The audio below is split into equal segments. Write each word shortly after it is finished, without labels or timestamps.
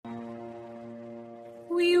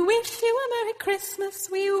We wish you a Merry Christmas.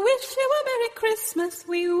 We wish you a Merry Christmas.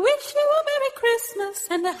 We wish you a Merry Christmas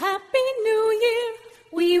and a Happy New Year.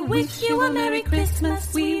 We wish you a Merry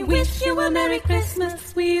Christmas. We wish you a Merry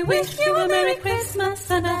Christmas. We wish you a Merry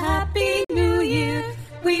Christmas and a Happy New Year.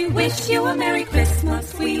 We wish you a Merry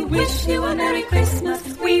Christmas. We wish you a Merry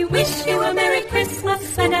Christmas. We wish you a Merry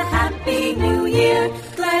Christmas and a Happy New Year.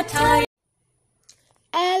 Glad tidings.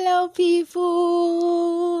 Hello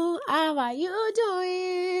people, how are you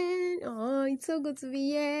doing? Oh, it's so good to be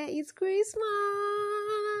here. It's Christmas.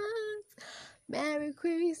 Merry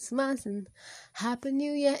Christmas and Happy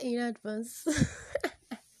New Year in advance.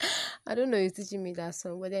 I don't know who's teaching me that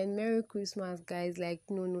song, but then Merry Christmas, guys. Like,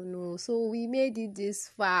 no. So we made it this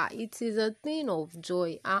far. It is a thing of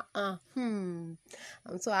joy. I'm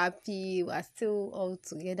so happy we're still all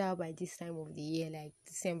together by this time of the year, like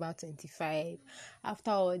December 25.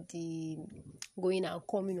 After all the going and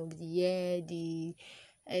coming of the year, the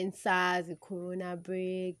NSAS, the Corona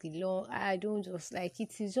break, the law. I don't just like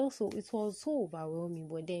it. Is just so it was so overwhelming,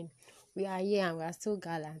 but then we are here and we are still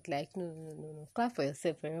gallant. Like, no. Clap for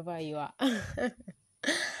yourself wherever you are.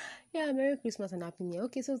 Yeah, Merry Christmas and Happy New Year.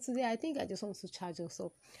 Okay, so today I think I just want to charge us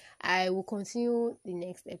up. I will continue the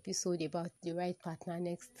next episode about the right partner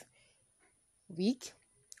next week.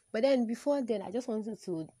 But then before then, I just wanted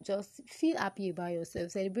to just feel happy about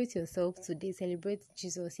yourself. Celebrate yourself today. Celebrate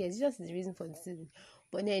Jesus. Yes, Jesus is the reason for the season.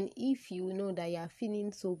 But then if you know that you are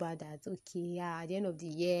feeling so bad that, okay, at the end of the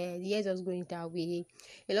year just going that way,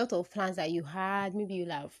 a lot of plans that you had, maybe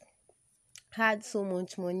you'll have had so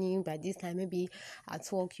much money by this time, maybe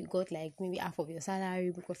at work you got like maybe half of your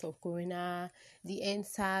salary because of Corona, the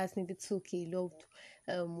NSAS maybe took a loved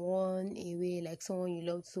one away, like someone you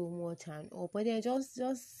loved so much and all. But then just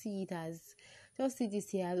see it as, just see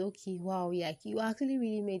this year as, okay, wow, like you actually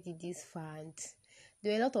really made it this far, and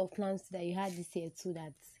there were a lot of plans that you had this year too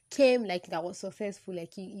that came, like that was successful,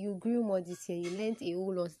 like you grew more this year, you learned a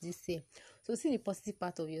whole lot this year. So see the positive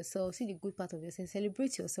part of yourself, see the good part of yourself,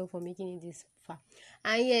 celebrate yourself for making it this far.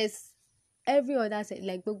 And yes, every other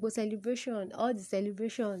like Gbogbo celebration, all the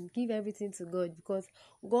celebration, give everything to God, because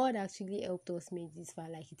God actually helped us make this far.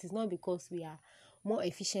 Like, it is not because we are more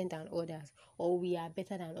efficient than others or we are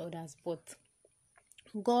better than others, but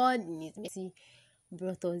God in His mercy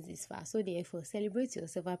brought us this far. So therefore, celebrate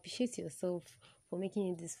yourself, appreciate yourself for making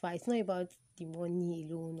it this far. It's not about the money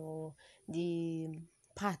alone or the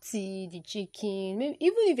party, the chicken. Maybe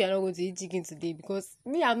even if you're not going to eat chicken today, because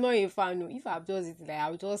me, I'm not a fan. No. If I've just eaten, like,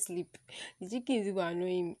 I'll just sleep. The chicken is even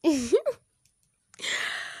annoying me.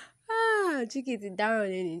 Chicken is down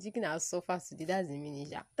and chicken has suffered today. That's the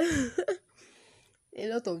manager. A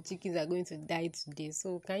lot of chickens are going to die today.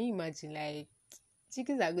 So can you imagine, like,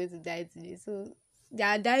 chickens are going to die today? So they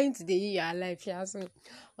are dying today, you are alive. Yeah. So,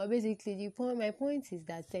 but basically, my point is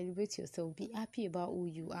that celebrate yourself. Be happy about who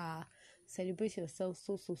you are. Celebrate yourself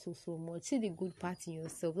so much. See the good part in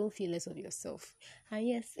yourself. Don't feel less of yourself. And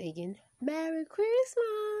yes, again, Merry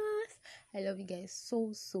Christmas. I love you guys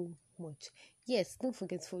so much. Yes, don't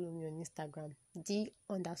forget to follow me on Instagram,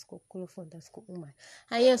 d_colorful_woman.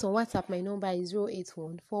 And yes, on WhatsApp, my number is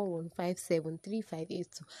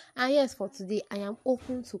 08141573582. And yes, for today, I am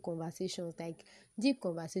open to conversations, like deep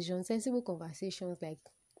conversations, sensible conversations, like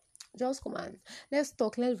just come and let's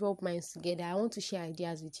talk, let's rub minds together. I want to share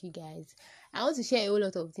ideas with you guys. I want to share a whole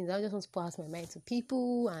lot of things. I just want to pour out my mind to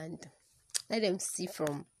people and let them see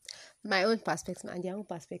from my own perspective and their own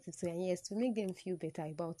perspective too. And yes, to make them feel better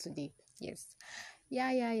about today. Yes.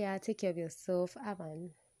 Yeah. Take care of yourself. Have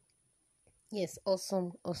an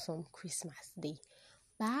awesome Christmas day.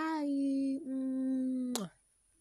 Bye.